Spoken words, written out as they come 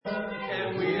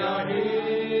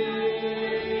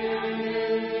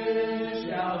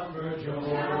Shout for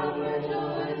joy.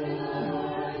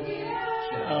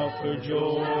 Shout for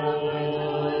joy.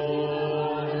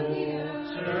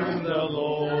 Serve the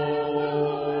Lord.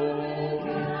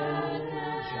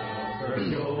 Shout for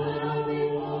joy.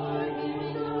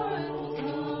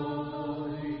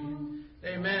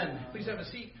 Amen. Please have a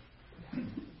seat.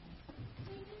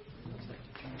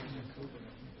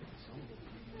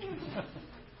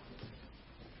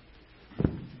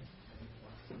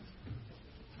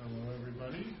 Hello,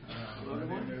 everybody. My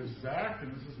name is Zach,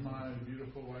 and this is my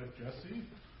beautiful wife, Jessie.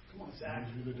 Come on, Zach.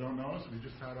 Those of you that don't know us, we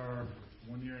just had our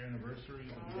one-year anniversary.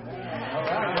 We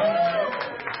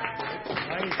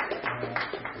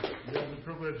have the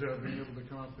privilege of being able to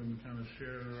come up and kind of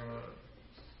share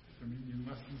communion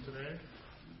lesson today.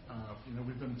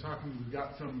 We've been talking, we've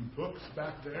got some books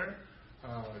back there.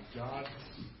 God's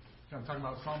kind of talking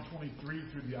about Psalm 23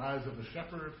 through the eyes of the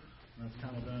shepherd, and that's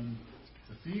kind of been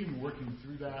the theme, working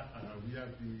through that. We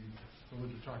have the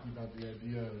privilege of talking about the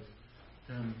idea of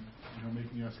Him,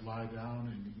 making us lie down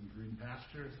in green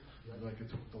pastures. I feel like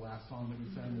it's the last song that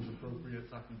we sang was appropriate,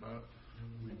 talking about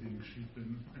we being sheep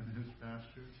in His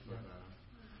pastures. But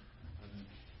I think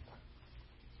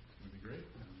it's going to be great.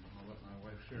 And I'll let my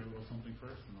wife share a little something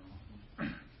first, and I'll.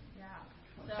 Yeah.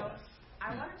 So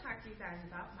I want to talk to you guys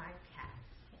about my cats.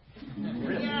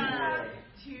 Yeah,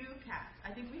 2 cats.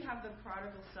 I think we have the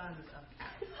prodigal sons of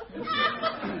cats.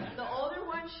 The older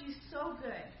one, she's so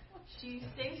good. She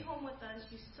stays home with us.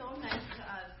 She's so nice to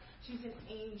us. She's an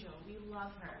angel. We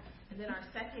love her. And then our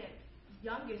second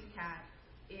youngest cat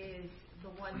is the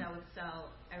one that would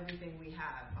sell everything we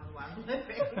have on Wild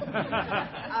Living.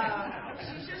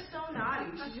 She's just so naughty.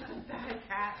 She's just a bad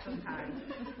cat sometimes.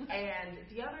 And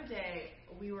the other day,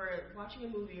 we were watching a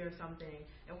movie or something,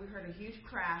 and we heard a huge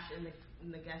crash in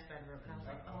the guest bedroom. And I was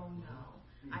like, oh no.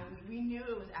 We knew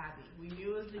it was Abby. We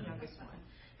knew it was the youngest one.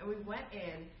 And we went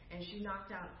in, and she knocked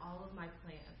down all of my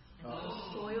plants. And there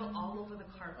was soil all over the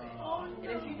carpet. And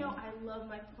as you know, I love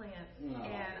my plants.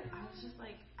 And I was just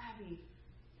like, Abby,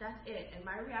 that's it. And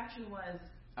my reaction was,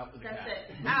 out with the that's cat.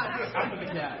 it. Out. Out with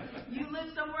the cat. You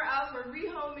live somewhere else. We're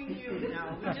rehoming you.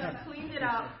 No, we just cleaned it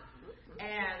up,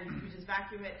 and we just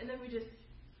vacuumed it. And then we just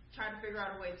tried to figure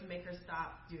out a way to make her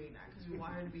stop doing that because we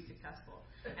want her to be successful.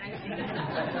 And I think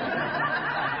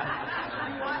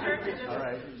we want her to just,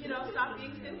 stop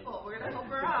being sinful. We're going to help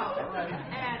her out.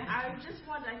 And I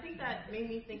think that made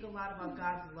me think a lot about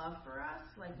God's love for us.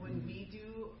 Like when we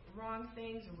do wrong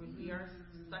things or when we are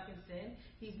stuck in sin,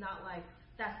 He's not like,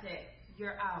 that's it.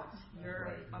 You're out.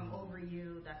 I'm over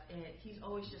you. That's it. He's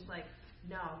always just like,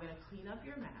 no, I'm going to clean up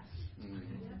your mess.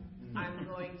 I'm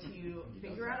going to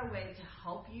figure out a way to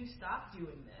help you stop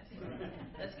doing this.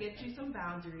 Let's get you some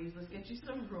boundaries. Let's get you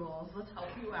some rules. Let's help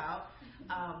you out.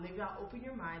 Maybe I'll open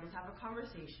your mind. Let's have a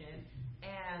conversation.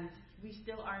 And we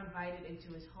still are invited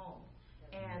into His home.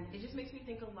 And it just makes me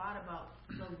think a lot about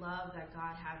the love that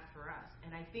God had for us.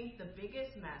 And I think the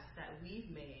biggest mess that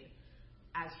we've made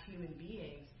as human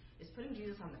beings is putting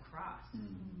Jesus on the cross.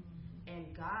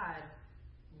 And God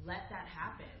let that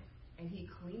happen. And He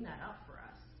cleaned that up for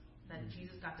us. That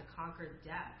Jesus got to conquer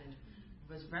death and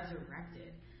was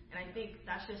resurrected. And I think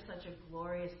that's just such a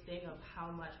glorious thing of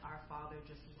how much our Father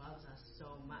just loves us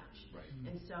so much. Right.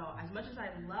 And so as much as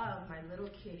I love my little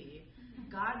kitty,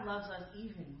 God loves us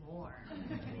even more.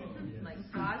 Like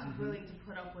God's willing to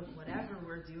put up with whatever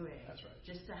we're doing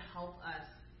just to help us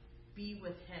be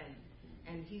with Him.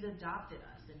 And He's adopted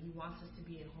us and He wants us to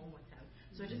be in home with Him.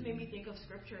 So it just made me think of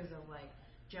scriptures of like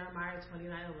Jeremiah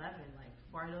 29:11, like,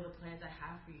 for I know the plans I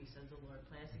have for you, says the Lord,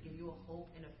 plans to give you a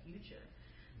hope and a future,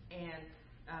 and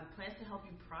plans to help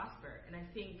you prosper. And I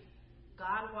think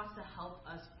God wants to help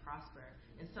us prosper.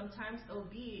 And sometimes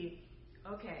it'll be,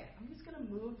 okay, I'm just going to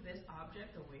move this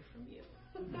object away from you.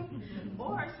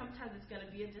 Or sometimes it's going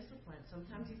to be a discipline.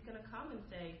 Sometimes He's going to come and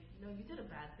say, you did a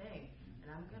bad thing,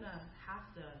 and I'm going to have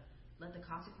to let the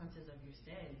consequences of your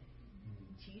sin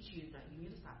teach you that you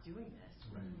need to stop doing this.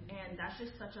 Right. And that's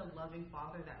just such a loving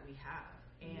Father that we have.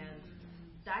 And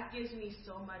that gives me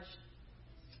so much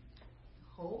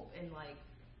hope and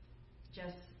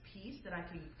just peace that I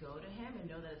can go to Him and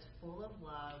know that it's full of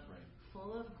love,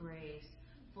 full of grace,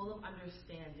 full of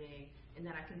understanding, and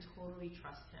that I can totally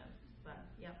trust Him. But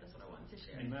that's what I wanted to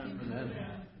share. Amen.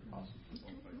 Awesome.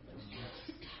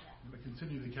 I'm going to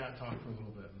continue the cat talk for a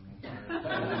little bit.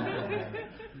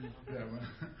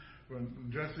 When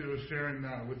Jessie was sharing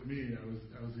that with me,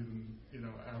 I was even,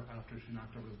 after she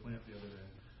knocked over the plant the other day,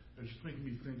 it was just making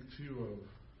me think too of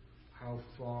how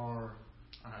far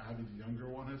Abby, the younger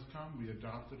one, has come. We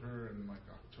adopted her in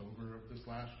October of this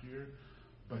last year,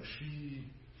 but she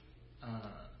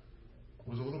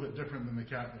was a little bit different than the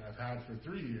cat that I've had for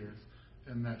 3 years,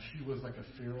 in that she was like a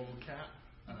feral cat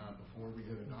before we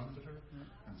had adopted her.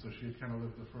 And so she had kind of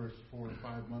lived the first 4 or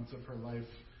 5 months of her life,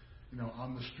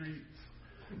 on the streets,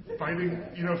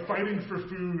 fighting for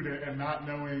food and not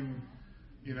knowing,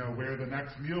 where the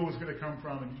next meal was going to come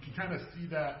from. And you can kind of see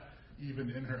that even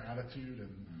in her attitude.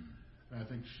 And I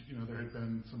think there had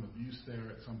been some abuse there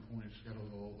at some point. She got a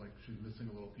little, she was missing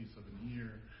a little piece of an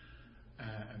ear.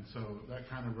 And so that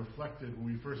kind of reflected when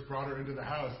we first brought her into the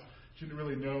house. She didn't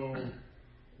really know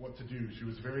what to do. She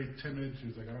was very timid. She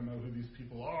was like, I don't know who these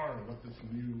people are or what this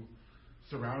new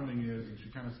surrounding is. And she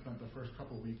kind of spent the first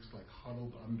couple of weeks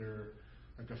huddled under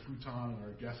a futon in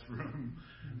our guest room.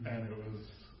 And it was,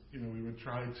 we would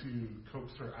try to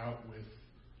coax her out with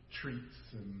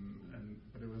treats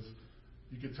but it was,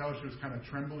 you could tell she was kind of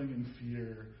trembling in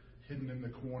fear, hidden in the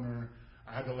corner.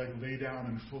 I had to lay down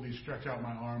and fully stretch out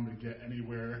my arm to get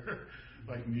anywhere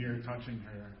near touching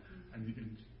her. And you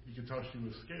could tell she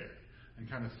was scared. And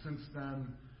kind of since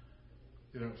then,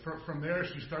 from there,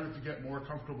 she started to get more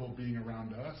comfortable being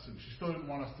around us. And she still didn't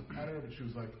want us to pet her, but she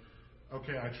was like,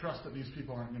 okay, I trust that these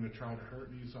people aren't going to try to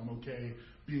hurt me, so I'm okay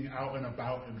being out and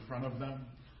about in front of them.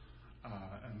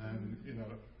 And then,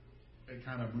 it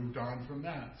kind of moved on from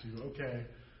that to, okay,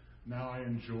 now I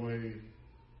enjoy,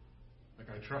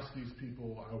 I trust these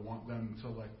people. I want them to,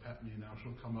 pet me. Now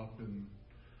she'll come up and,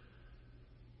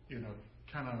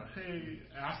 kind of, hey,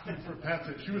 asking for pets.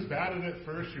 She was bad at it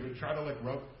first. She would try to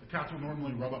rub. The cats will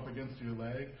normally rub up against your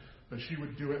leg, but she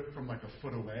would do it from a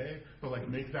foot away, but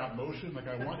make that motion.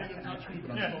 I want you to touch me,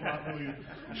 but I'm still not really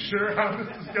sure how this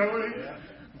is going.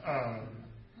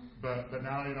 But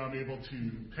now I'm able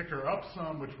to pick her up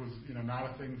some, which was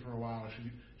not a thing for a while.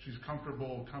 She's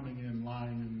comfortable coming in,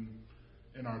 lying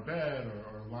in our bed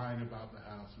or lying about the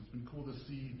house. It's been cool to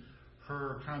see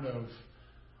her kind of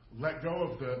let go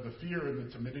of the fear and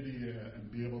the timidity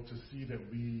and be able to see that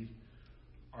we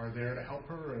are there to help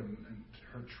her and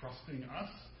her trusting us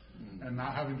and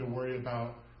not having to worry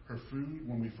about her food.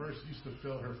 When we first used to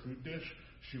fill her food dish,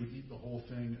 she would eat the whole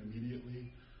thing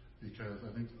immediately because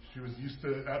I think she was used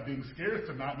to that being scared,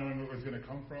 to not knowing where it was going to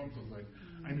come from. So it's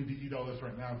I need to eat all this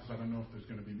right now because I don't know if there's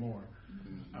going to be more.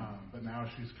 But now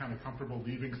she's kind of comfortable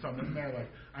leaving some in there.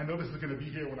 I know this is going to be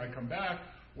here when I come back,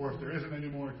 or if there isn't any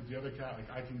more, because the other cat,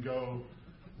 I can go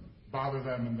bother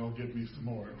them and they'll give me some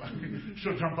more.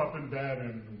 She'll jump up in bed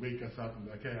and wake us up and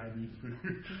be like, hey, I need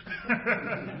food.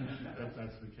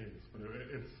 That's the case. But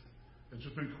it's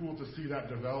just been cool to see that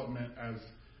development as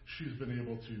she's been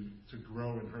able to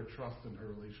grow in her trust and her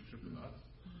relationship with us.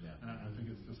 Yeah. And I think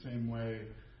it's the same way,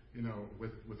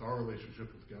 with our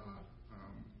relationship with God.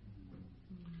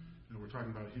 We're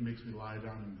talking about He makes me lie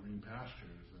down in green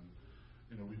pastures.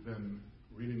 And, we've been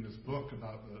reading this book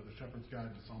about the Shepherd's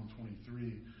Guide to Psalm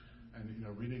 23. And,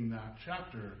 reading that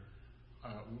chapter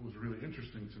was really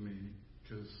interesting to me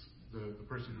because the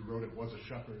person who wrote it was a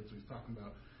shepherd. So he's talking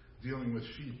about dealing with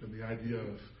sheep and the idea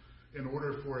of, in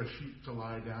order for a sheep to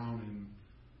lie down in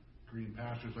green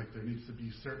pastures, there needs to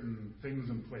be certain things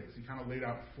in place. He kind of laid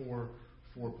out four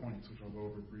points, which I'll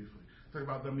go over briefly. Talk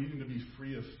about them needing to be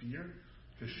free of fear,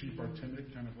 because sheep are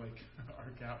timid, kind of like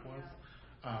our cat was.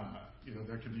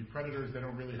 There can be predators. They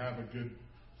don't really have a good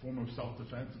form of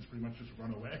self-defense. It's pretty much just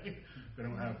run away. They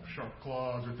don't have sharp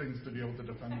claws or things to be able to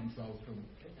defend themselves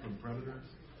from predators.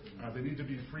 They need to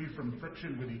be free from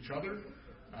friction with each other.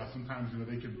 Sometimes,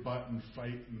 they can butt and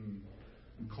fight and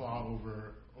claw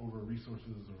over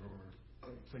resources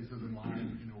or places in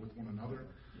line, with one another.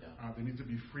 Yeah. They need to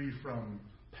be free from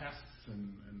pests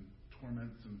and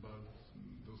torments and bugs and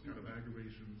those kind of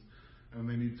aggravations. And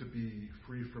they need to be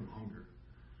free from hunger.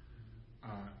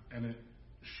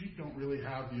 Sheep don't really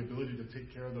have the ability to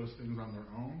take care of those things on their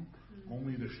own. Mm-hmm.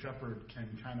 Only the shepherd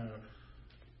can kind of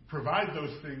provide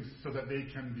those things so that they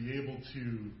can be able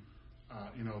to,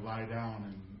 lie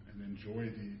down and enjoy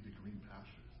the green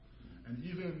pastures. And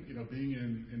even, being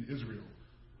in Israel,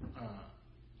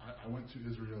 I went to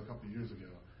Israel a couple of years ago.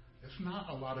 It's not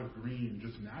a lot of green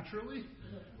just naturally.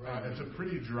 Right. It's a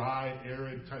pretty dry,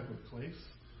 arid type of place.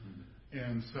 Mm-hmm.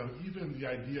 And so even the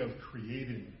idea of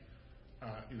creating,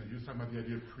 he was talking about the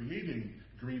idea of creating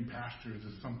green pastures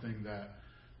is something that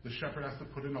the shepherd has to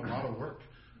put in a lot of work,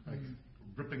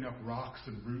 ripping up rocks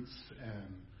and roots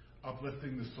and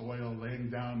uplifting the soil,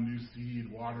 laying down new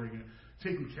seed, watering it,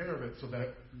 taking care of it so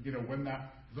that, when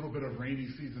that little bit of rainy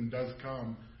season does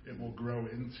come, it will grow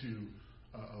into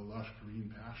a lush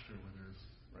green pasture where there's,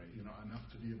 enough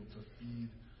to be able to feed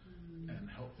and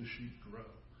help the sheep grow.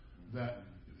 That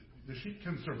the sheep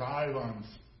can survive on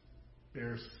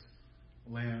sparse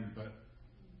land, but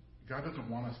God doesn't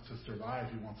want us to survive.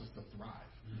 He wants us to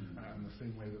thrive in the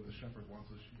same way that the shepherd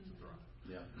wants the sheep to thrive.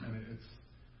 Yeah. And it's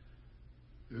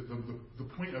the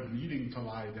point of needing to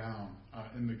lie down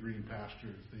in the green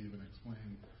pastures, they even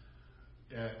explain,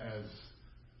 as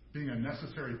being a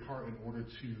necessary part in order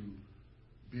to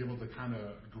be able to kind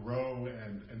of grow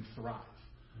and thrive.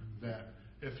 That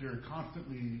if you're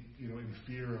constantly, in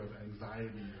fear of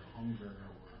anxiety or hunger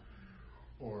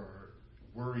or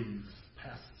worries,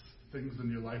 pests, things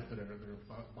in your life that are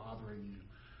bothering you,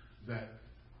 that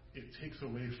it takes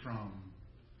away from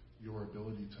your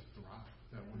ability to thrive.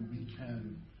 That when we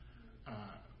can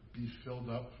be filled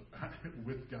up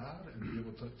with God and be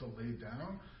able to lay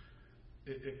down,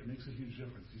 it makes a huge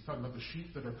difference. He's talking about the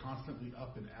sheep that are constantly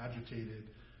up and agitated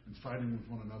and fighting with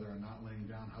one another and not laying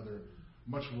down, how they're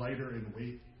much lighter in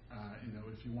weight.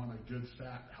 If you want a good,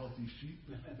 fat, healthy sheep,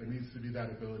 there needs to be that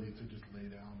ability to just lay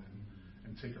down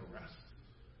and take a rest.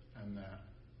 And that,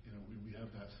 we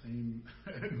have that same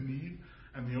need.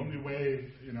 And the only way,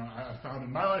 I found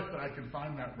in my life that I can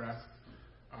find that rest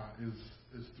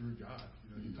is through God.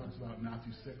 He talks about in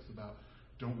Matthew 6 about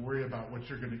don't worry about what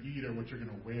you're going to eat or what you're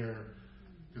going to wear,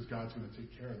 because God's going to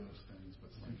take care of those things. But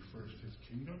seek first His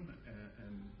kingdom,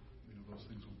 and those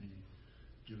things will be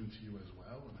given to you as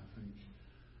well. And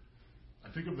I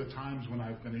think of the times when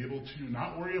I've been able to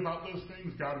not worry about those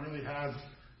things. God really has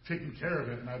taken care of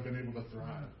it, and I've been able to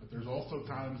thrive. But there's also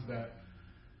times that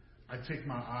I take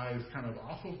my eyes kind of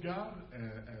off of God,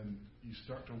 and you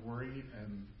start to worry,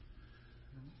 and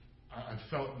I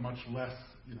felt much less,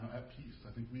 at peace.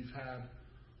 I think we've had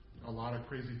a lot of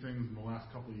crazy things in the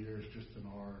last couple of years, just in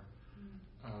our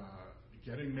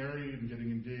getting married and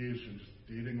getting engaged and just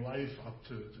dating life up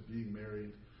to being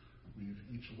married. We've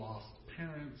each lost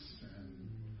parents and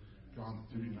gone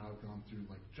through, I've gone through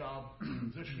like job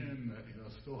transition that,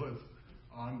 still is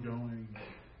ongoing.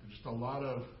 And just a lot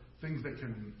of things that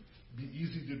can be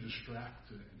easy to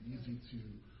distract and easy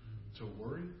to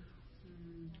worry.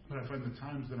 But I find the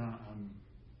times that I'm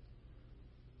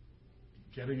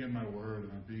getting in my word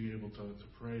and I'm being able to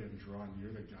pray and draw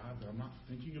near to God, that I'm not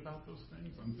thinking about those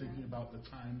things. I'm thinking about the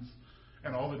times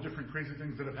and all the different crazy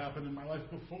things that have happened in my life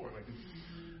before,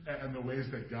 and the ways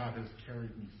that God has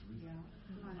carried me through.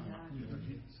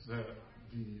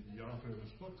 The author of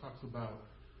this book talks about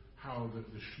how the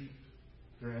sheep,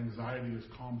 their anxiety is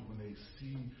calmed when they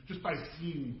see, just by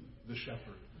seeing the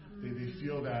shepherd. They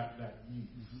feel that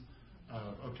ease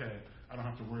of, okay, I don't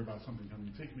have to worry about something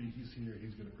coming to take me. He's here.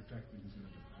 He's going to protect me. He's going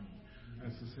to defend me.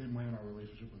 And it's the same way in our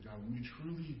relationship with God. When we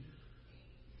truly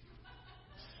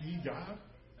see God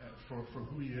for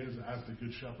who He is as the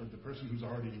Good Shepherd, the person who's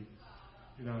already,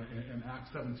 in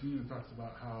Acts 17, it talks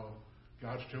about how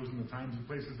God's chosen the times and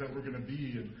places that we're going to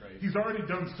be, and He's already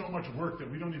done so much work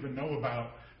that we don't even know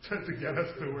about to get us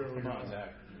to where we are.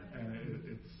 And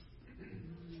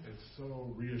it's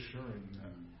so reassuring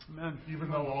that even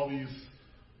though all these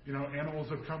animals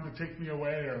have come to take me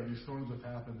away, or these storms have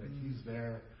happened, that He's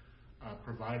there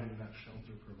providing that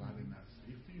shelter, providing that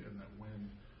safety, and that when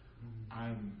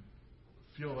I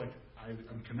feel like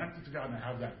I'm connected to God and I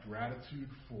have that gratitude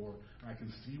and I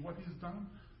can see what He's done,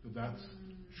 that's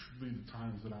truly the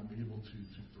times that I'm able to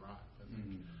thrive. I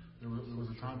think there was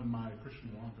a time in my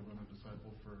Christian walk, I've been a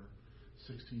disciple for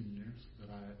 16 years, that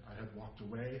I had walked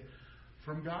away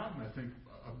from God, and I think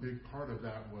a big part of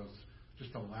that was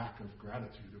just a lack of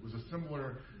gratitude. It was a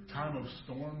similar time of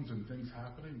storms and things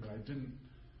happening, but I didn't,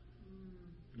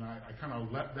 I kind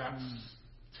of let that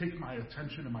take my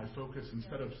attention and my focus.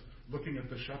 Instead of looking at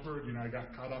the shepherd, I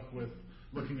got caught up with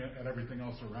looking at everything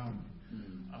else around me.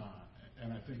 And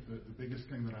I think that the biggest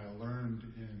thing that I learned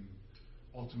in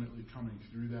ultimately coming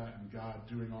through that and God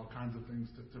doing all kinds of things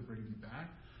to bring me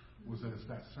back was that it's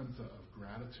that sense of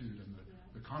gratitude and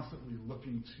the constantly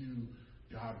looking to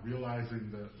God,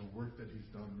 realizing the work that He's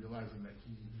done, realizing that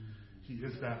He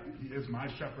is my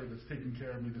shepherd that's taking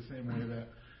care of me the same way that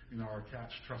our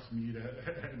cats trust me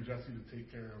and Jessie to take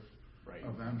care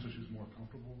of them, so she's more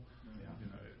comfortable.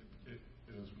 It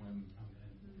is when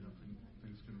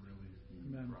things can really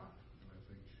thrive. And I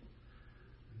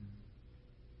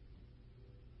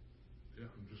think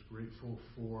I'm just grateful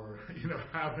for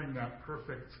having that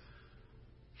perfect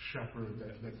shepherd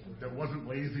that wasn't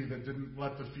lazy, that didn't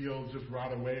let the fields just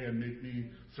rot away and make me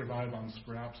survive on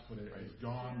scraps, but it has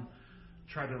gone,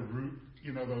 try to root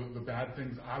the bad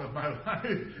things out of my life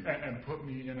and put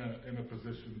me in a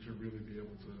position to really be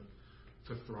able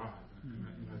to thrive. And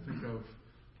I think of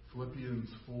Philippians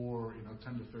 4,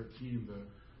 10 to 13.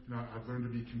 I've learned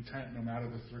to be content no matter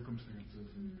the circumstances,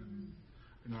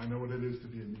 and I know what it is to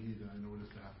be in need, and I know what it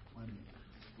is to have plenty.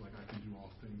 Like I can do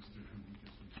all things through Him who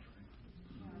gives me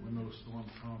strength. when those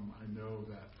storms come, I know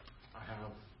that I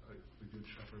have the good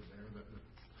shepherd there, that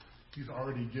he's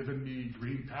already given me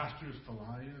green pastures to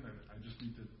lie in, and I just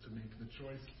need to make the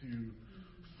choice to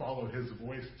follow his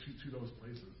voice to those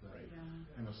places. That,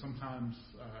 you know, sometimes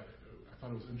I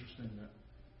thought it was interesting that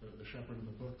the shepherd in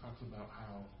the book talks about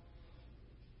how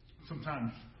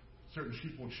sometimes certain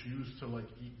sheep will choose to like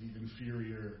eat the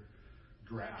inferior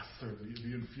grass or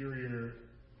the inferior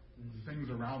things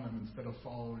around them instead of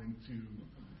following to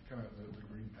kind of the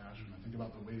green pasture. And I think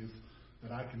about the ways that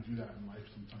I can do that in life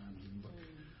sometimes, and look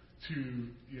to,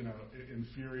 you know,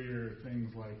 inferior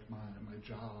things like my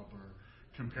job or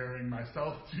comparing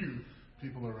myself to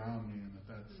people around me, and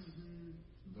that's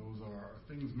those are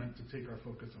things meant to take our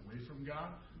focus away from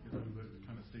God. You know, the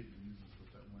kind of statement uses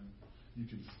with that, when you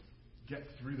can get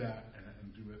through that and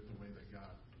do it the way that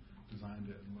God designed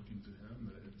it and looking to Him,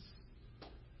 that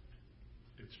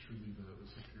it's truly the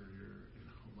superior, you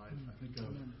know, life. I think of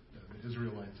the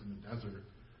Israelites in the desert.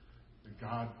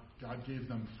 God gave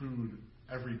them food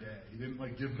every day. He didn't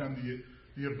like give them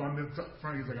the abundance up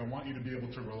front. He's like, I want you to be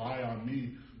able to rely on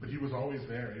me. But He was always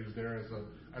there. He was there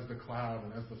as the cloud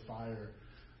and as the fire.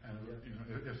 And you know,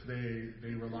 if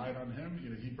they relied on Him, you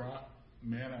know, He brought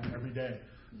manna every day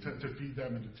to feed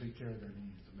them and to take care of their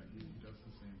needs. And that He does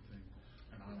the same thing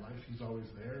in our life. He's always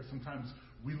there. Sometimes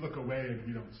we look away and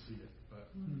we don't see it. But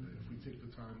if we take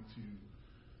the time to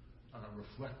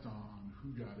reflect on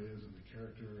who God is and the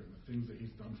character and the things that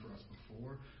He's done for us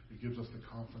before, it gives us the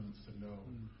confidence to know,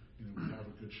 you know, we have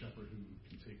a good shepherd who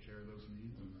can take care of those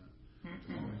needs, and that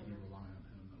as long as we rely on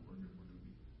Him, that we're going to be,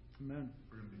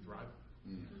 we're going to be thriving.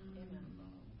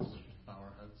 Let's just bow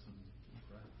our heads and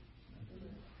pray.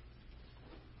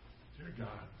 Dear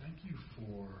God, thank you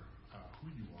for who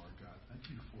you are, God. Thank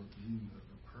you for being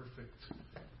the perfect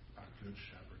good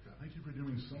shepherd, God. Thank you for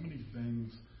doing so many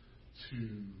things to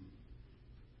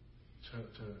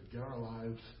get our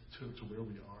lives to where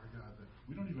we are, God, that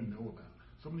we don't even know about.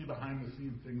 So many behind the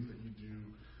scene things that you do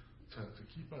to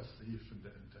keep us safe and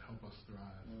to help us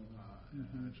thrive. And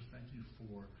I just thank you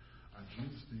for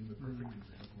Jesus being the perfect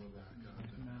example of that, God.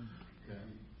 That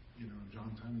you know,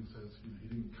 John 10 says, you know, He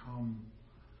didn't come,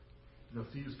 you know,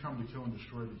 thieves come to kill and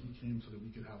destroy, but He came so that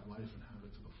we could have life and have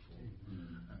it to the full.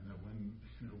 And that when,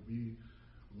 you know, we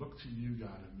look to you,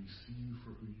 God, and we see you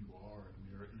for who you are, and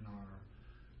we are in our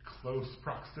close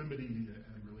proximity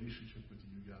and relationship with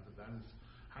you, God, that is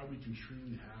how we can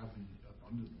truly have the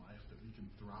abundant life, that we can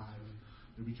thrive,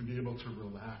 that we can be able to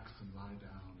relax and lie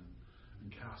down and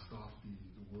cast off the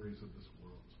worries of this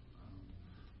world.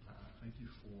 Thank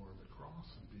you for the cross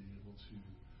and being able to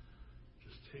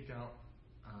just take out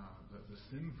the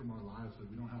sin from our lives, that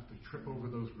we don't have to trip over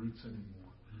those roots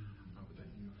anymore, but that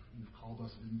you've called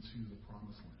us into the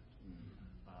promised land.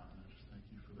 And I just thank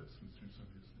you for this. In Jesus'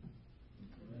 name.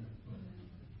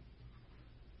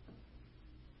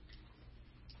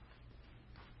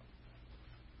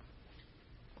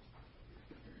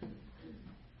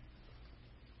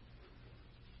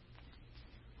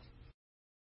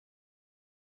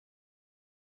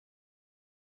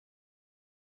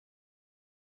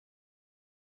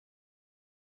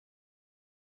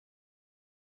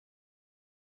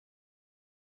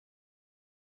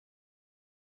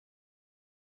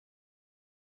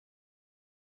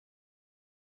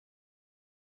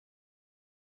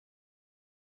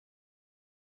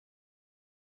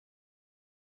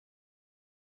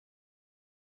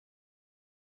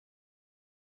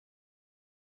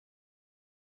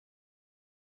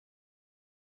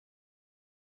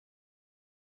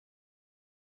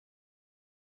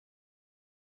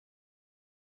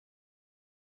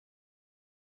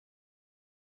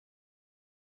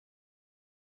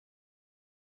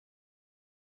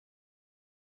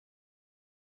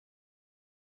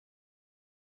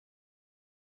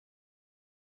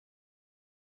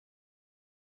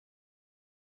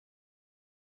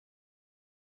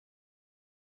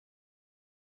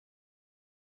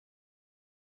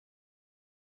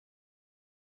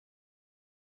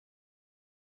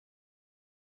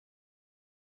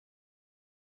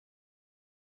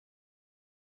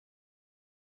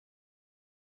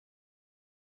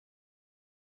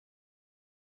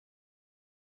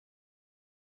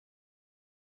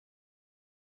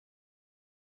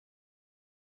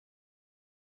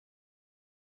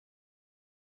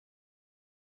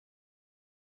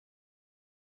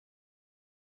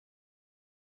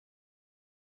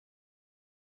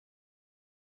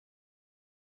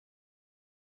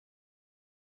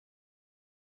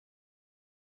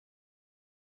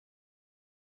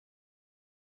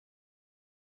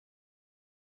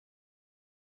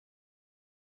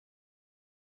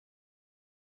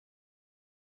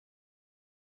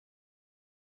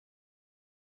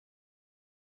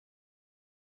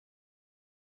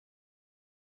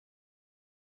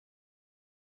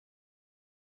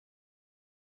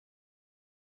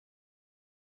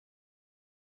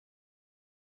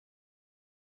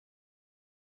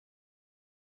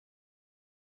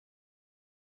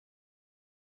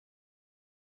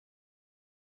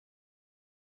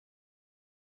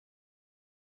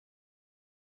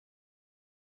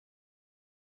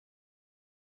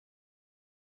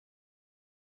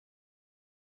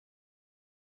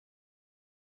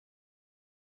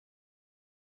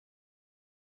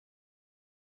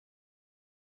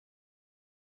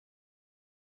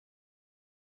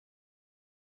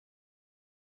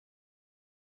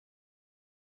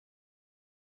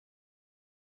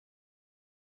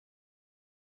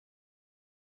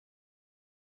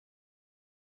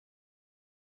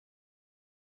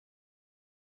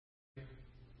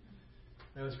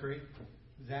 That was great.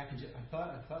 Zach and I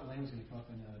thought Lane was going to come up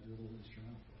and do a little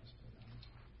instrumental for us, but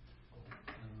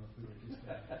I don't know if we were just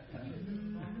that.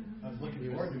 I was looking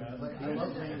toward him. I was like, I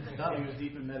love Lane's stuff. He was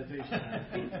deep in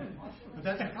meditation. But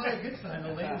that's probably a good sign.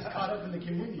 The Lane was caught up in the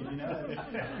communion,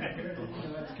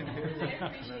 that's compared to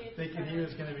thinking he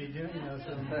was going to be doing,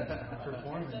 some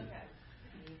performing.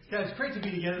 Guys, it's great to be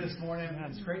together this morning.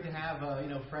 It's great to have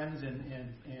friends and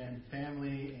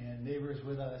family and neighbors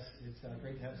with us. It's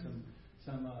great to have some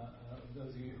of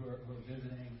those of you who are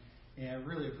visiting, and I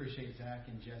really appreciate Zach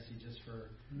and Jesse just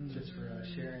for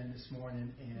sharing this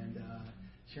morning and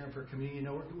sharing for communion.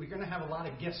 We're going to have a lot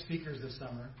of guest speakers this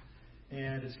summer,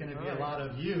 and it's going to be a lot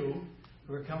of you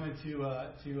who are coming to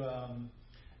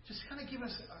just kind of give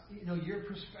us your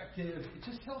perspective. It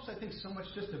just helps, I think, so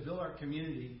much just to build our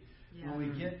community. When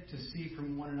we get to see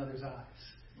from one another's eyes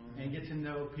and get to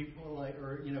know people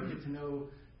get to know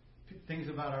things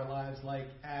about our lives like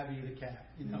Abby the cat,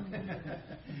 and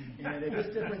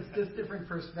just different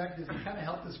perspectives and kind of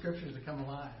help the scriptures to come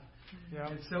alive. Yeah.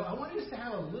 And so I want us to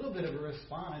have a little bit of a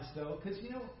response though, because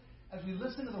as we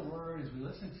listen to the Word, as we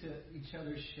listen to each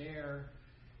other share,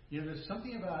 there's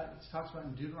something about it talks about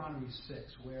in Deuteronomy 6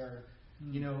 where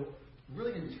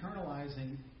really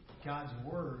internalizing God's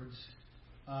words.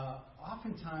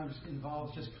 Oftentimes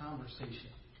involves just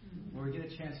conversation, where we get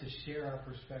a chance to share our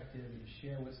perspective and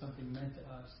share what something meant to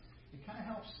us. It kind of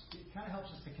helps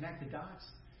us to connect the dots.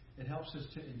 It helps us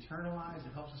to internalize.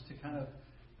 It helps us to kind of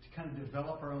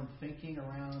develop our own thinking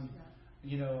around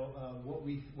what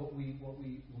we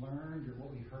learned or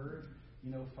what we heard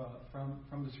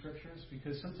from the scriptures.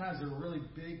 Because sometimes they're really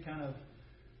big kind of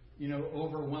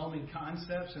overwhelming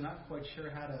concepts and not quite sure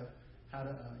how to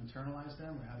internalize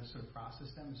them or how to sort of process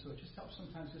them. And so it just helps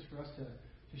sometimes just for us to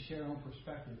share our own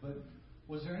perspective. But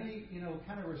was there any,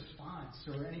 kind of response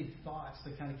or any thoughts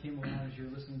that kind of came around as you're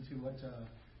listening to what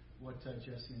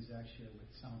Jesse and Zach shared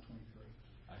with Psalm 23?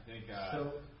 I think...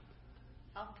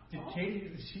 did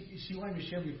Katie, she wanted to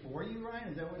share before you,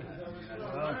 Ryan? Is that what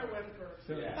Ryan went first.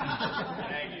 Yeah.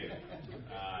 Thank you.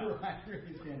 So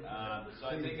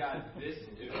I think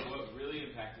what really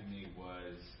impacted me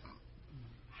was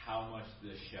how much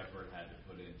the shepherd had to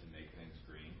put in to make things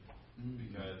green,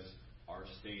 because our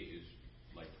state is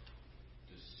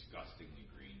disgustingly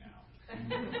green now. In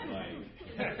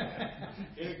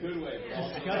a good way. But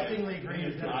also, disgustingly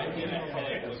green. I get a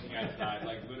headache looking outside.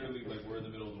 Literally, we're in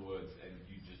the middle of the woods, and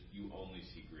you only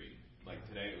see green.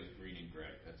 Today it was green and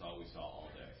gray. That's all we saw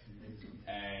all day.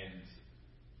 And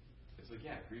it's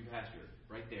green pasture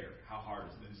right there. How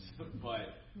hard is this?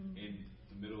 But in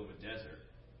the middle of a desert,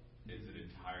 it's an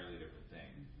entirely different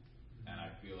thing. And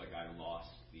I feel like I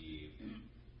lost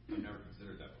I've never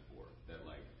considered that before, that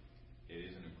it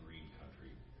isn't a green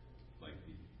country.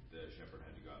 The shepherd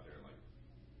had to go out there and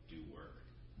do work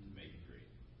to make it green.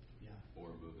 Yeah.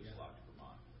 Or move his flock to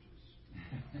Vermont, which is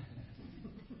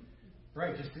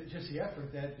right, just the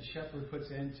effort that the shepherd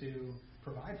puts in to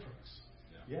provide for us.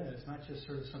 Yeah, it's not just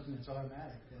sort of something that's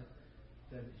automatic,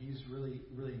 that he's really,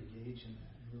 really engaged in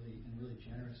that and really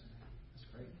generous in that. That's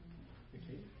great.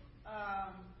 Kate?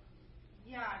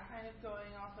 Kind of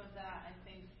going off of that, I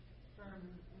think for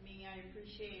me, I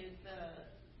appreciated the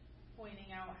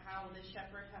pointing out how the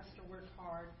shepherd has to work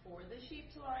hard for the sheep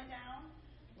to lie down,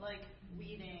 like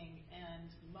weeding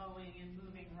and mowing and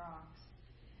moving rocks.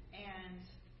 And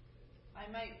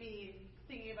I might be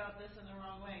thinking about this in the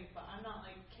wrong way, but I'm not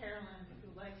like Carolyn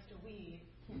who likes to weed.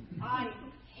 I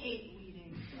hate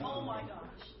weeding. Oh my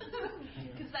gosh.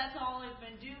 Because that's all I've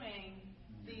been doing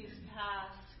these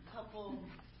past couple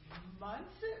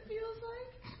months, it feels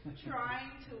like,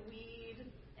 trying to weed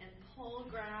and pull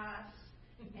grass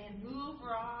and move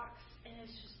rocks, and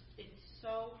it's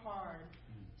so hard.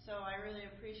 So I really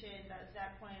appreciate that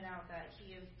Zach pointed out that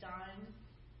he has done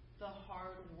the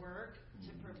hard work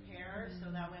to prepare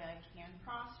so that way I can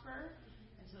prosper.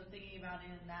 And so thinking about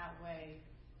it in that way,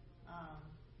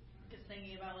 just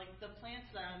thinking about the plants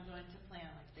that I'm going to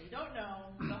plant, they don't know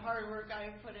the hard work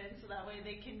I've put in so that way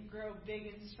they can grow big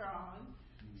and strong.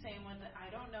 Same with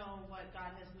I don't know what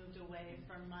God has moved away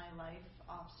from my life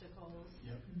obstacles,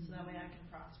 so that way I can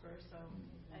prosper. So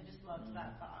I just loved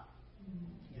that thought.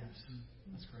 Yes,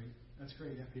 that's great. That's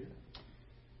great. Yeah, Peter?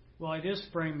 Well, it is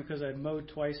spring because I mowed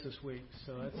twice this week,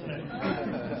 so that's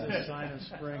a sign of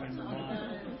spring in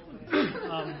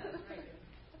Vermont.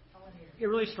 It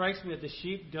really strikes me that the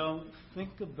sheep don't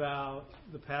think about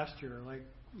the pasture.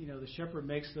 The shepherd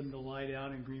makes them to lie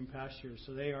down in green pastures,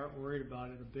 so they aren't worried about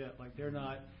it a bit. They're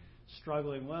not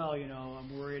struggling,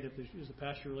 I'm worried is the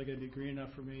pasture really going to be green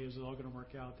enough for me? Is it all going to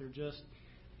work out? They're just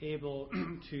able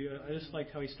to, I just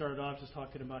liked how he started off just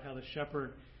talking about how the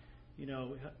shepherd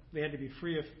they had to be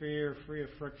free of fear, free of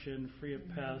friction, free of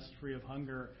pests, free of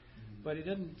hunger. But it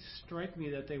didn't strike me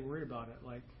that they worried about it.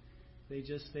 Like they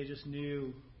just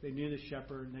knew the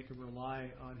shepherd and they could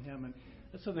rely on him. And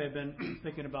that's something I've been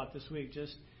thinking about this week.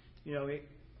 Just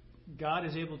God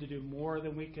is able to do more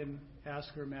than we can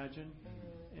ask or imagine,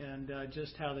 and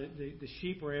just how the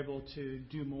sheep were able to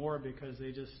do more because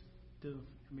they just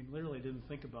literally didn't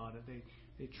think about it.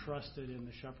 They trusted in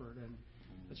the shepherd, and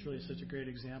that's really such a great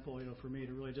example, for me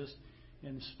to really just,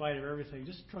 in spite of everything,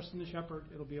 just trust in the shepherd.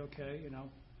 It'll be okay,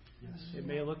 Yes. It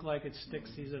may look like it's stick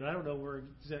season. I don't know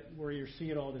where you're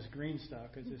seeing all this green stuff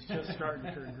because it's just starting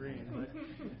to turn green. But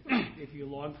if you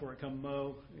long for it, come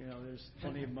mow. There's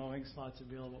plenty of mowing slots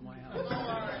available at my house.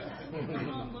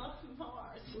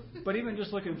 But even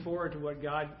just looking forward to what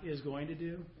God is going to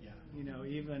do. Yeah.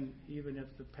 Even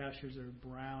if the pastures are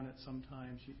brown at some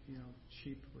times,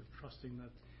 sheep were trusting that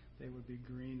they would be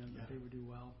green and that they would do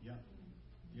well. Yeah.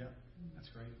 Yeah. That's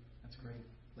great.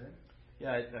 Larry?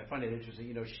 Yeah, I find it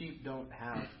interesting. Sheep don't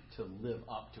have to live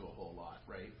up to a whole lot,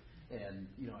 right? And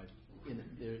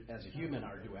as a human,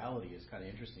 our duality is kind of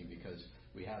interesting because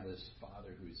we have this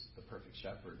Father who's the perfect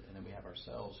shepherd, and then we have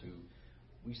ourselves who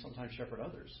we sometimes shepherd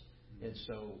others. And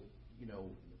so,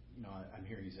 I'm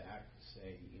hearing Zach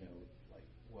say,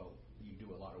 well, you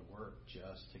do a lot of work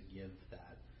just to give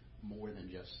that more than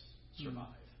just survive,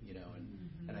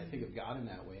 and I think of God in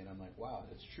that way, and I'm like, wow,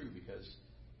 that's true because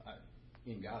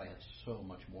in God I have so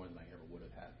much more than I ever would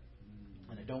have had,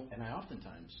 and I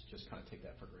oftentimes just kind of take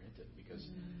that for granted because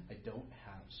I don't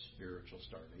have spiritual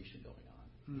starvation going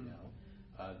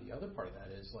on. The other part of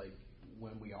that is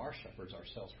when we are shepherds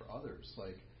ourselves for others,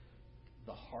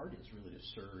 the heart is really to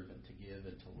serve and to give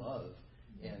and to love.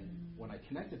 And when I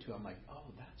connect the two, I'm like, oh,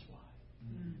 that's why.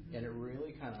 And it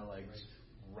really kind of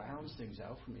rounds things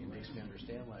out for me and makes me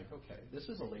understand okay, this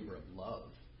is a labor of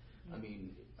love. I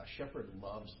mean, a shepherd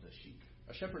loves the sheep.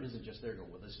 A shepherd isn't just there to go,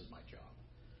 well, this is my job.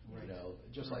 Right.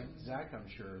 Just like Zach, I'm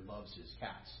sure, loves his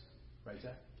cats. Right,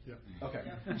 Zach? Yeah. Okay.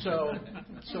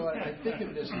 So I think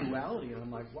of this duality, and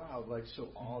I'm like, wow, so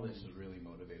all this is really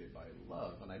motivated by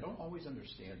love. And I don't always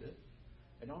understand it.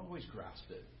 I don't always grasp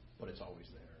it, but it's always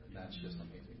there. And that's just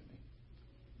amazing to me.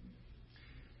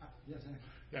 Yes, Zach.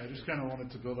 Yeah, I just kind of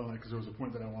wanted to build on that because there was a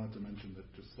point that I wanted to mention that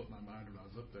just slipped my mind when I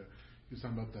was up there. He was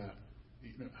talking about that,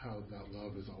 how that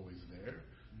love is always there.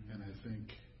 And I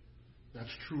think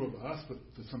that's true of us, but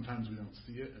sometimes we don't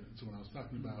see it. And so when I was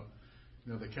talking about,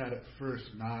 the cat at first,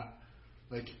 not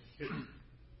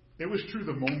it was true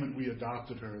the moment we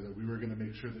adopted her that we were going to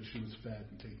make sure that she was fed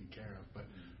and taken care of.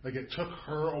 But it took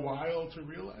her a while to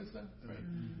realize that.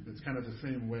 And it's kind of the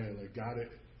same way. God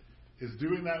is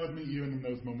doing that with me even in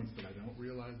those moments that I don't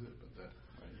realize it. But that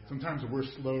sometimes we're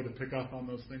slow to pick up on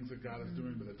those things that God is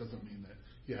doing, but it doesn't mean that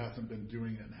He hasn't been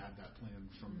doing it and had that plan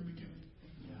from the beginning.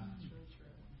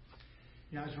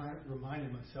 I was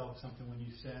reminding myself of something when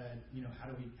you said, how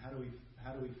do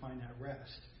we find that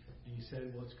rest? And you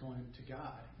said, well, it's going to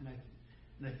God. And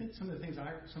I think one of the things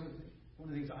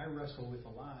I wrestle with a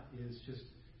lot is just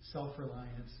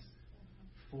self-reliance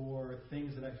for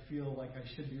things that I feel like I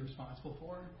should be responsible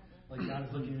for. God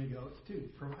is looking at me and go,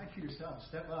 dude, provide for yourself,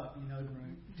 step up,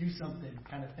 do something,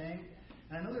 kind of thing.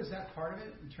 And I know there's that part of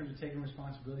it in terms of taking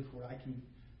responsibility for what I need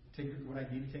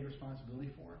to take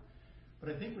responsibility for. But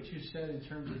I think what you said in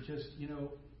terms of just,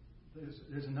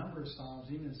 there's a number of Psalms,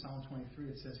 even in Psalm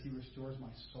 23, it says He restores my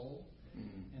soul,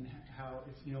 and how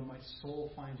it's, my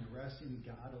soul finds rest in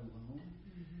God alone.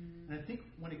 And I think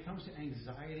when it comes to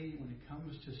anxiety, when it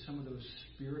comes to some of those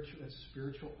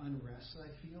spiritual unrest that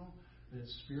I feel, that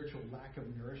spiritual lack of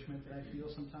nourishment that I feel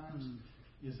sometimes,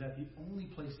 is that the only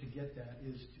place to get that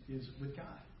is with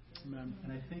God. Amen.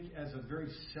 And I think as a very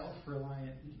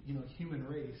self-reliant, human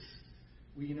race,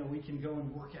 we can go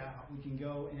and work out, we can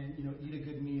go and eat a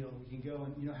good meal, we can go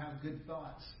and have good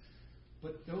thoughts,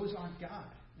 but those aren't God.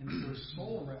 And for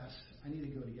soul rest, I need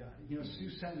to go to God.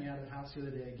 Sue sent me out of the house the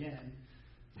other day again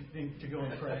to go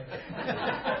and pray.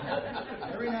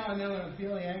 Every now and then when I'm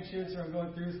feeling anxious or I'm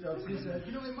going through stuff, Sue says,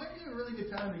 it might be a really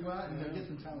good time to go out and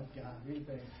get some time with God. What do you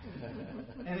think?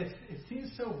 And it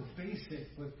seems so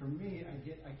basic, but for me,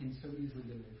 I can so easily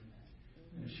get away from that.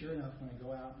 And sure enough, when I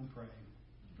go out and pray,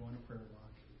 go on a prayer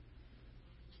walk,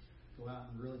 go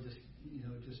out and really just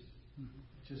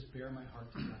bare my heart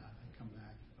to God. I come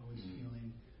back always feeling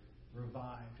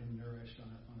revived and nourished on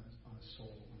a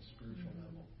soul, on a spiritual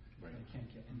level. Right. I can't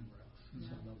get anywhere else.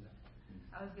 So I love that.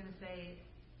 I was going to say,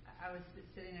 I was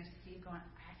sitting next to Steve going,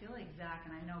 I feel like Zach,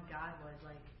 and I know God was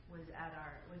at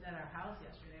our house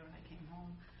yesterday when I came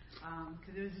home.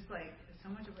 because it was just like so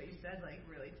much of what you said like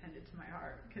really tended to my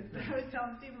heart. Because I was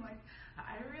telling Stephen like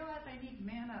I realize I need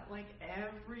manna like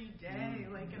every day,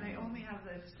 like, and I only have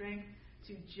the strength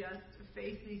to just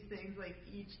face these things like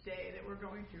each day that we're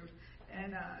going through,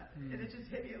 and it just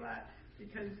hit me a lot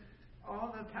because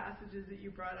all the passages that you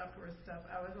brought up were stuff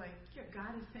I was like,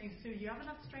 God is saying, Sue, you have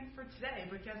enough strength for today,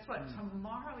 but guess what?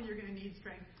 Tomorrow you're going to need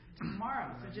strength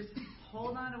tomorrow. So just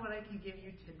hold on to what I can give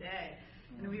you today.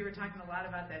 And we were talking a lot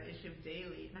about that issue of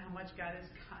daily and how much God is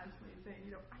constantly saying,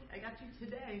 I got you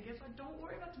today. Guess what? Don't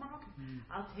worry about tomorrow.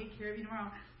 I'll take care of you tomorrow.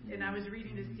 And I was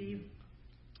reading to Steve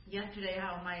yesterday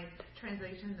how my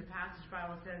translation, the Passage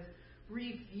Bible says,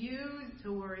 refuse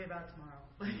to worry about tomorrow.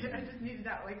 Like, I just needed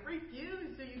that. Like,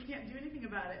 refuse, so you can't do anything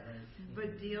about it.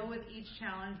 But deal with each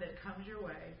challenge that comes your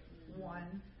way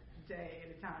one day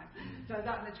at a time. So I was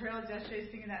out in the trails yesterday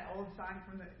singing that old song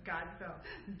from the God film,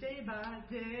 Day by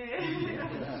Day.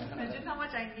 And just how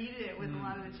much I needed it with a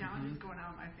lot of the challenges going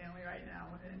on in my family right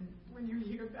now. And when you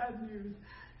hear bad news,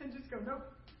 and just go,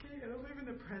 nope, okay, you gotta live in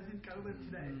the present, gotta live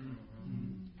today.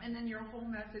 And then your whole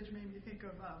message made me think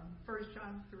of 1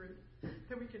 John 3,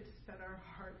 that we get to set our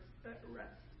hearts at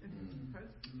rest in His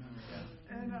presence.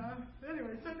 And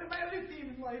anyway, so then my other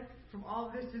theme in life from all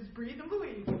of this is breathe and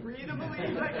believe. Breathe and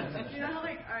believe. Like,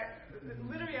 like I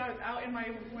was out in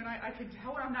when I could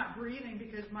tell when I'm not breathing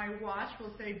because my watch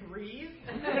will say breathe.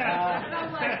 And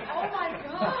I'm like, oh my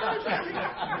gosh.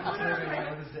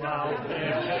 Wow.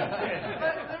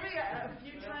 But literally a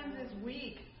few times this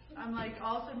week, I'm like,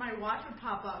 all of a sudden my watch would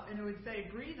pop up and it would say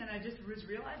breathe, and I just was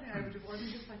realizing I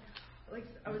wasn't just like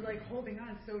I was like holding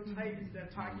on so tight instead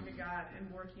of talking to God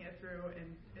and working it through,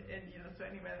 and so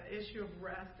anyway, the issue of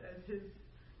rest as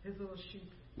his little sheep.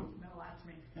 No, that's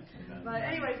me. But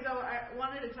anyway, so I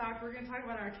wanted to talk. We're going to talk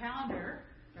about our calendar.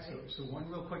 Right? So one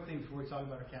real quick thing before we talk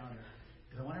about our calendar,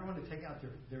 because I want everyone to take out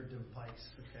their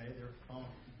device, okay, their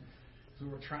phone. So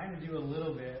what we're trying to do a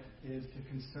little bit is to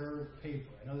conserve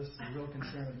paper. I know this is a real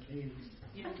concern of Katie's.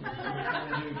 We're trying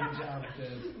to do a good job with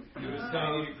this. It was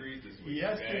 70 degrees this week.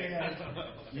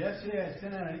 Yesterday I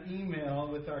sent out an email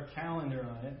with our calendar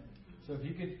on it. So if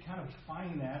you could kind of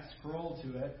find that, scroll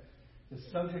to it. The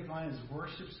subject line is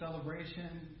Worship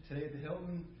Celebration today at the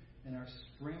Hilton and our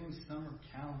Spring-Summer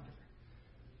calendar.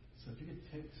 So if you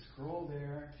could scroll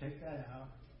there, take that out,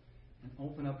 and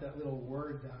open up that little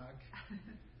Word doc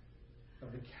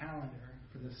of the calendar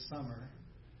for this summer.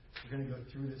 We're going to go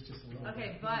through this just a little bit.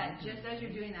 Okay, but just as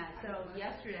you're doing that, so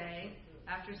yesterday,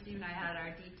 after Steve and I had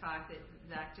our deep talk that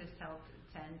Zach just helped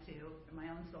tend to in my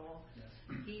own soul,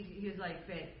 he was like,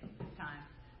 babe, it's time.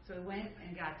 So we went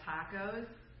and got tacos.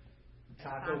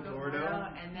 Taco Gordo.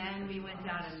 And then we went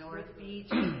down to North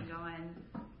Beach and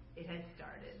it had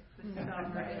started. The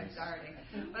summer is starting.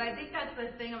 But I think that's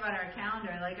the thing about our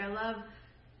calendar. Like, I love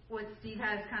what Steve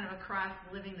has kind of across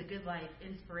living the good life,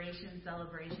 inspiration,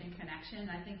 celebration, connection.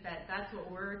 I think that's what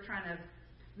we're trying to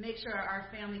make sure our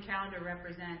family calendar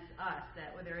represents us,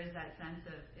 that there is that sense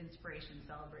of inspiration,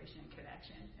 celebration,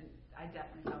 connection. And I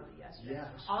definitely felt it yesterday.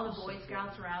 Yeah, all the Boy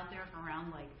Scouts were out there from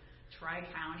around like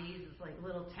tri-counties. It's like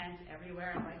little tents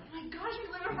everywhere. I'm like, oh my gosh, we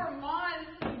live in Vermont.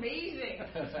 This is amazing.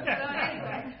 So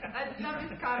anyway, that stuff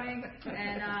is coming,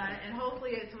 and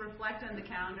hopefully it's reflected on the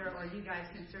calendar, or you guys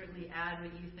can certainly add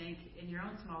what you think in your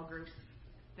own small groups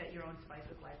that your own spice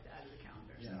of life to add to the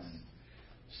calendar. Yes.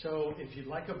 So if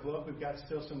you'd like a book, we've got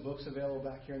still some books available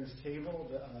back here on this table,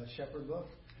 the Shepherd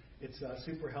book. It's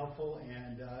super helpful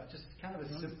and just kind of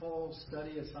a simple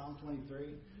study of Psalm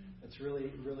 23. It's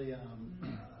really, really,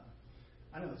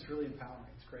 I don't know, it's really empowering.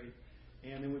 It's great.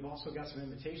 And then we've also got some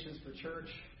invitations for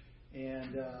church,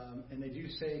 and they do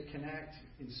say connect,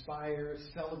 inspire,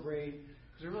 celebrate,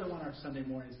 because we really want our Sunday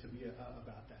mornings to be about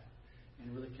that,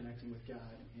 and really connecting with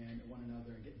God and one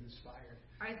another and getting inspired.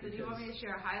 All right, so do you want me to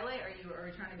share a highlight, or are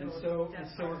we trying to go?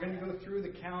 So we're going to go through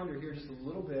the calendar here just a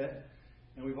little bit,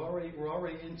 and we're already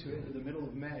into it in the middle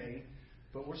of May,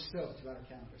 but we're stoked about our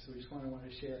calendar. So we just wanted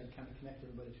to share and kind of connect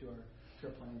everybody to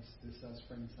our plans this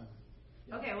spring and summer.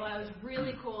 Yeah. Okay, well, it was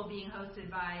really cool being hosted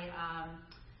by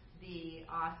the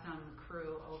awesome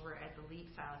crew over at the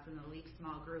Leaks house and the Leaks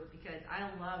small group, because I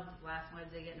loved last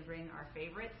Wednesday getting to bring our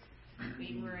favorites.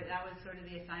 That was sort of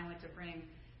the assignment, to bring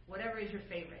whatever is your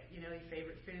favorite, your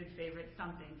favorite food, favorite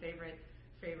something, favorite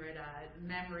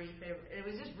memory, favorite. It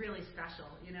was just really special,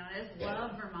 And I just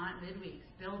love Vermont midweeks,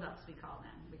 build-ups we call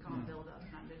them. We call them build-ups,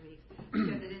 not midweeks,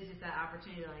 because it is just that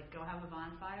opportunity to go have a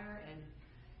bonfire, and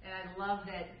I love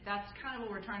that. That's kind of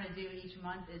what we're trying to do each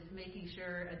month, is making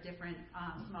sure a different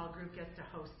small group gets to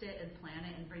host it and plan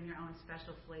it and bring your own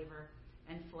special flavor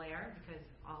and flair, because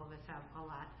all of us have a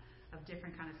lot of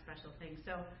different kind of special things.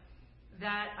 So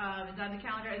that is on the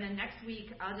calendar. And then next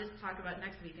week, I'll just talk about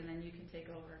next week, and then you can take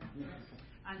over.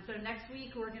 So next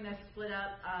week, we're going to split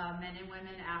up men and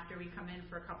women after we come in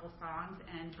for a couple songs.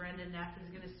 And Brenda Neff is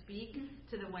going to speak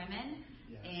to the women,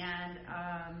 and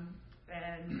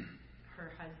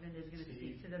her husband is going to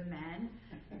speak to the men.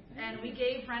 And we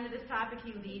gave Brenda this topic.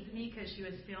 He leads me because she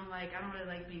was feeling like, I don't really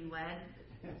like being led.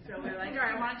 So we were like, all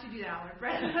right, why don't you do that one,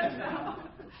 Brenda?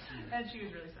 And she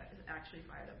was really actually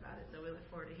fired up about it. So we look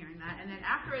forward to hearing that. And then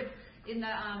afterwards, in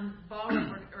the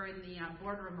ballroom or in the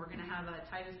boardroom, we're going to have a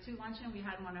Titus II luncheon. We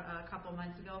had one a couple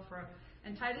months ago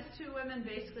and Titus II women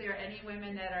basically are any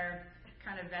women that are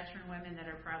kind of veteran women that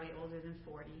are probably older than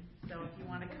 40. So if you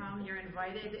want to come, you're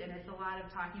invited, and it's a lot of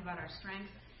talking about our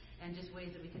strengths and just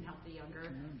ways that we can help the younger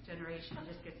generation and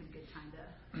just get some good time to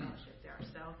fellowship there.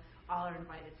 So all are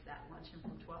invited to that luncheon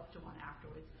from 12 to 1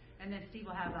 afterwards. And then Steve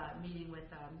will have a meeting with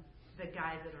the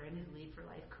guys that are in his Lead for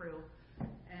Life crew.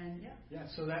 And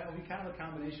so that will be kind of a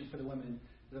combination for the women.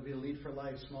 There'll be a Lead for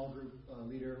Life small group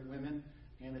leader women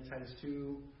and the Titus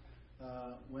II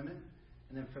women.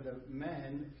 And then for the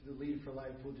men, for the Lead for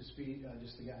Life, will just be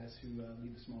just the guys who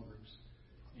lead the small groups.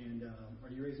 And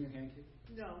are you raising your hand, Kate?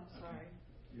 No, sorry.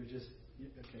 You're just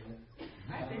okay.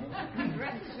 The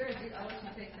rest is yours. I'll let you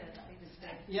take that.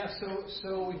 Yeah.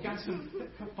 So we've got some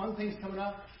fun things coming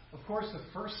up. Of course, the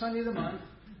first Sunday of the month,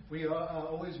 we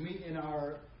always meet in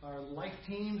our life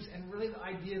teams, and really the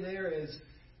idea there is,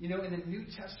 in the New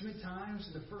Testament times,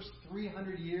 in the first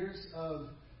 300 years of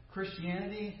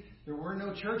Christianity, there were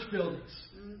no church buildings.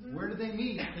 Mm-hmm. Where did they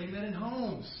meet? They met in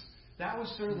homes. That was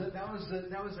sort of the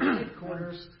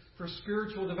headquarters for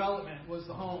spiritual development, was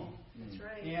the home. That's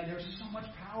right. And there's so much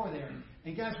power there.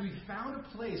 And guys, we found a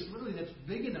place literally that's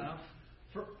big enough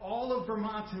for all of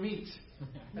Vermont to meet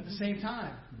at the same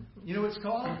time. You know what it's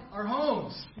called? Our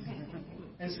homes.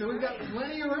 And so we've got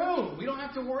plenty of room. We don't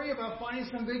have to worry about finding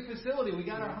some big facility. We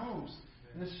got our homes.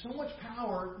 And there's so much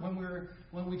power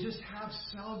when we just have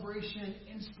celebration,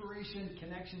 inspiration,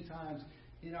 connection times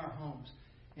in our homes.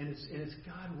 And it's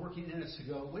God working in us to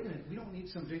go, wait a minute, we don't need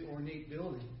some big ornate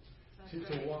building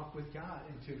to walk with God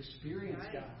and to experience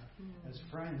God as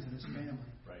friends and as family.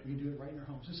 Right. We can do it right in our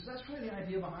homes. And so that's really the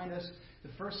idea behind us. The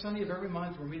first Sunday of every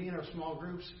month, we're meeting in our small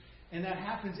groups. And that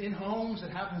happens in homes,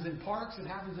 it happens in parks, it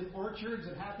happens in orchards,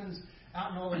 it happens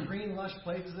out in all the green, lush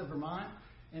places of Vermont.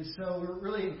 And so we're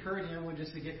really encouraging everyone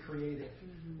just to get creative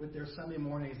with their Sunday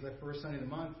mornings, the first Sunday of the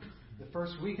month. The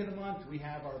first week of the month, we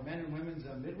have our men and women's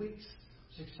midweeks.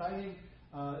 It's exciting.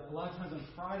 A lot of times on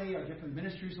Friday, our different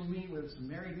ministries will meet, whether it's the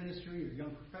married ministry or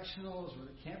young professionals or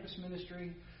the campus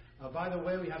ministry. By the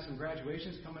way, we have some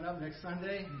graduations coming up next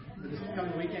Sunday. This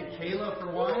coming weekend, Kayla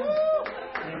for one,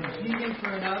 and Keegan for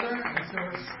another. And so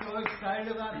we're so excited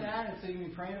about that. And so you can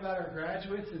be praying about our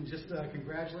graduates and just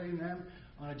congratulating them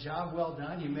on a job well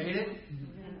done. You made it.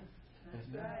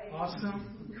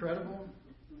 Awesome. Incredible.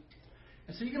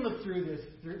 And so you can look through this,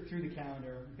 through the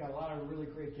calendar. We've got a lot of really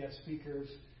great guest speakers.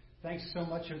 Thanks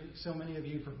so many of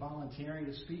you for volunteering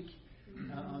to speak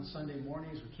on Sunday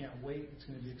mornings. We can't wait. It's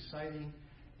going to be exciting.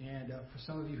 And for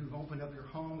some of you who've opened up your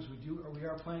homes, we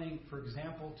are planning, for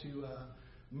example, to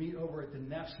meet over at the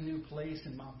Neff's new place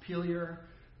in Montpelier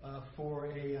for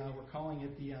we're calling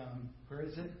it the, where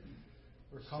is it?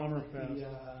 We're calling it the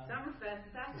Summerfest.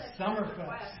 That's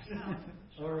Summerfest.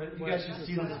 Or you guys should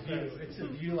see this view. It's a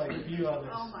view like a few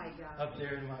others up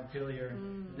there in Montpelier.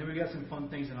 Then we've got some fun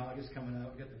things in August coming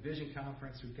up. We've got the Vision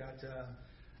Conference. We've got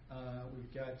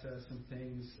some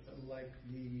things like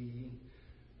the.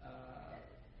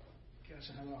 Gosh,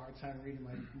 I'm having a hard time reading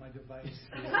my device.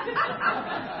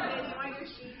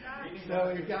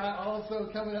 So we've got also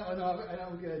coming up. Oh, no,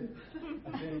 I'm good. I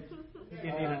think. He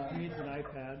needs an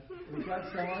iPad. We've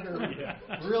got some other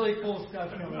really cool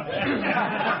stuff coming up.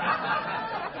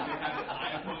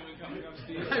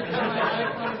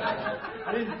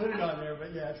 I didn't put it on there,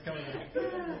 but yeah, it's coming up.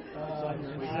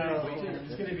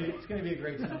 It's going to be a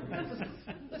great summer.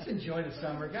 Let's enjoy the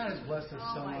summer. God has blessed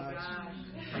us so much.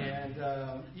 And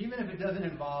even if it doesn't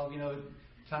involve,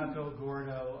 taco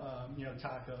gordo,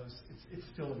 tacos, it's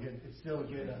still good. It's still a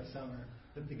good summer.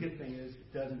 But the good thing is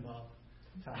it does involve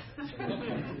tacos.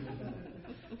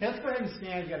 Hey, let's go ahead and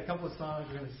stand. We've got a couple of songs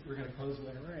we're going to close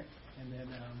with, and then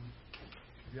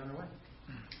we'll be on our way.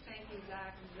 Thank you,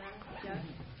 Zach and Jeff.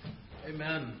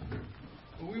 Amen.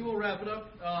 Well, we will wrap it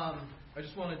up. I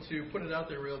just wanted to put it out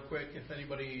there real quick. If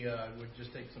anybody would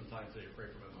just take some time today to pray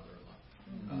for my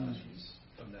mother-in-law. She's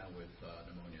come down with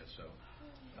pneumonia. So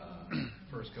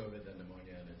first COVID, then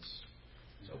pneumonia, and it's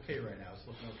okay right now. It's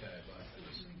looking okay, but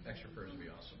just extra prayers would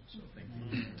be awesome. So thank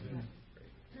you.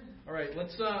 Great. All right,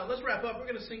 let's wrap up. We're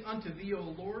going to sing "Unto Thee, O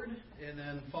Lord," and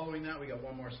then following that, we got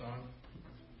one more song.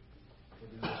 We'll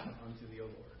do this one, "Unto Thee, O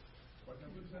Lord." What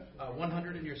number is that?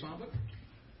 100 in your songbook,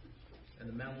 and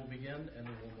the men will begin, and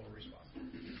then one more respond.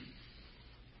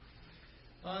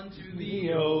 Unto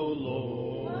Thee, O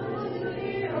Lord,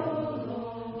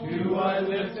 do I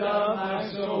lift up my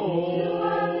soul.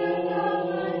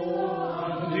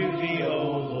 Unto Thee, O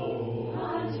Lord,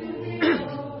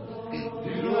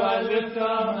 do I lift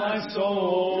up my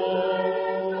soul.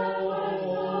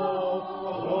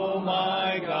 Oh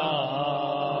my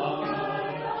God,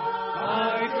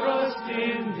 I trust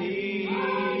in Thee.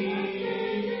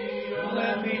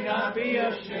 Let me not be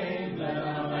ashamed, let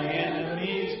my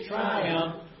enemies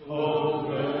triumph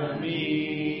over me.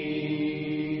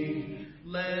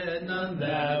 Let none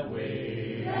that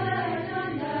way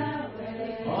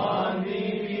on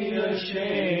me be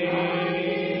ashamed.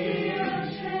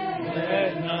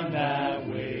 Let none that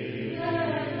way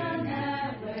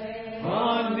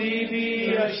on me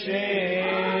be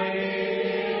ashamed.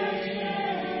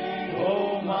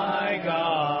 Oh my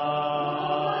God,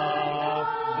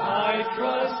 I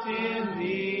trust in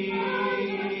Thee.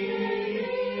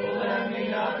 Let me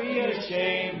not be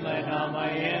ashamed. Let not my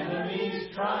enemies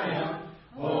triumph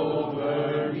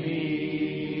over me.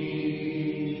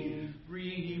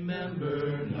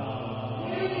 Remember not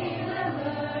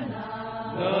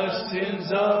the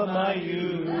sins of my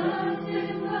youth.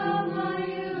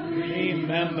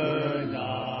 Remember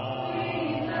not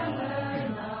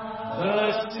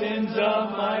the sins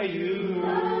of my youth.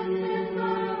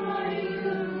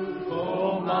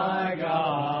 Oh my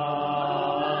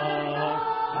God,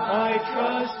 I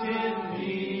trust in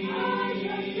Thee.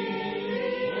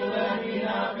 Let me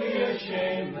not be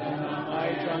ashamed. Let not my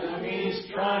enemies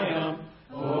triumph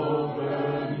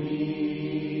over me.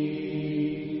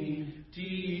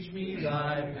 Teach me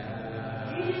Thy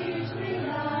path.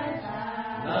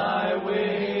 Thy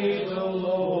ways, O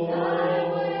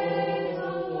Lord.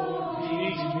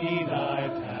 Teach me Thy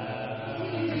path.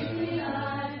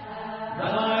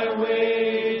 Thy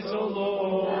ways, O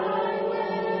Lord.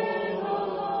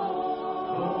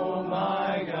 Oh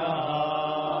my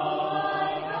God,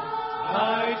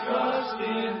 I trust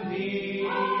in Thee.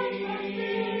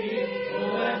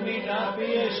 Let me not be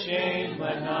ashamed.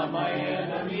 Let not my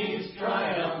enemies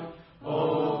triumph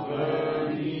over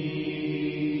me.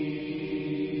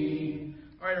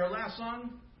 All right, our last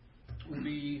song will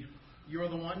be "You're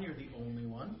the One, You're the Only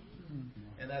One."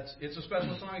 And it's a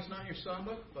special song. It's not in your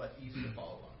songbook, but easy to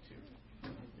follow along too.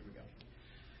 Here we go.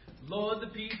 Lord, the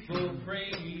people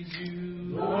praise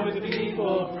You. Lord, the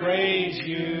people praise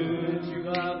You. Lift You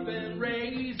up and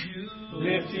raise You.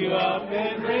 Lift You up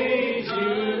and raise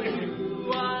You.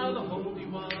 You are the Holy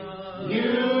One.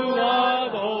 You are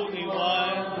the Holy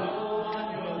One.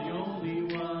 You're the only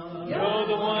one. You're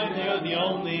the one. You're the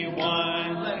only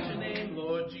one. Bless Your name,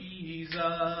 Lord Jesus.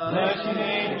 Bless Your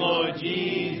name, Lord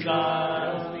Jesus.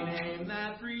 Only name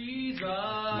that frees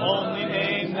us. Only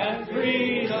name that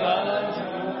frees us.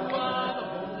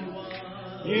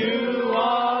 You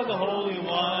are the Holy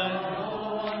One.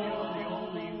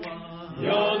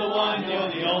 You're the one. You're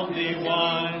the only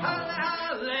one.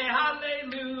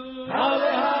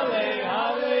 Hallelujah.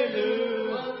 Hallelujah.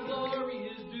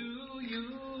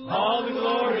 All the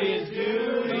glory is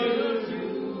due You.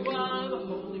 You are the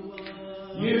Holy One.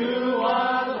 You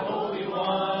are the Holy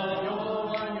One.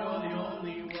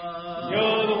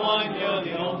 You're the one. You're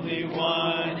the only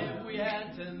one. And if we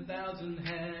had 10,000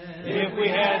 hands. If we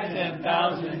had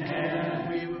 10,000 hands,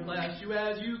 we would bless You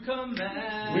as You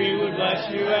command. We would bless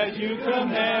You as You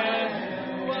command.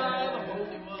 You are the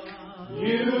Holy One.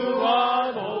 You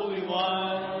are the Holy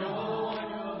One.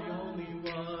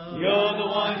 You're the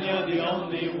one. You're the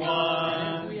only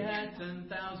one. If we had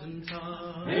 10,000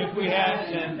 tongues. If we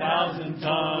had 10,000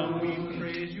 tongues, we would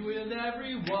praise You with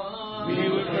every one. We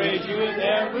would praise You with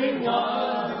every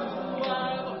one.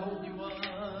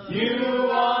 You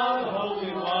are the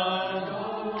Holy One.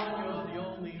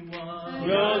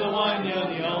 You're the one. You're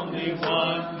the only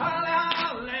one.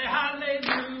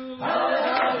 Hallelujah.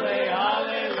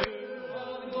 Hallelujah.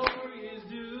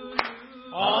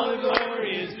 All the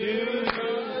glory is due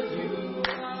You. You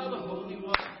are the Holy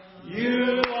One.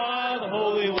 You are the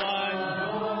Holy One.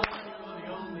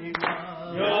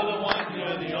 You're the one.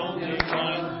 You're the only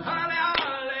one.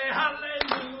 Hallelujah.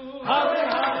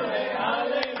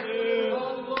 Hallelujah.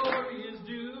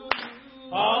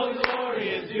 All the glory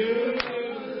is due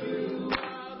You.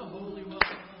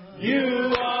 You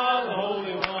are the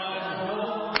Holy One.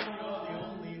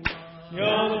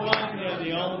 You're the one. You're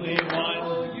the only one.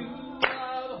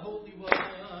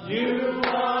 You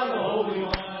are the Holy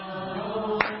One.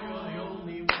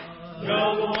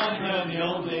 You're the one and the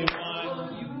only one.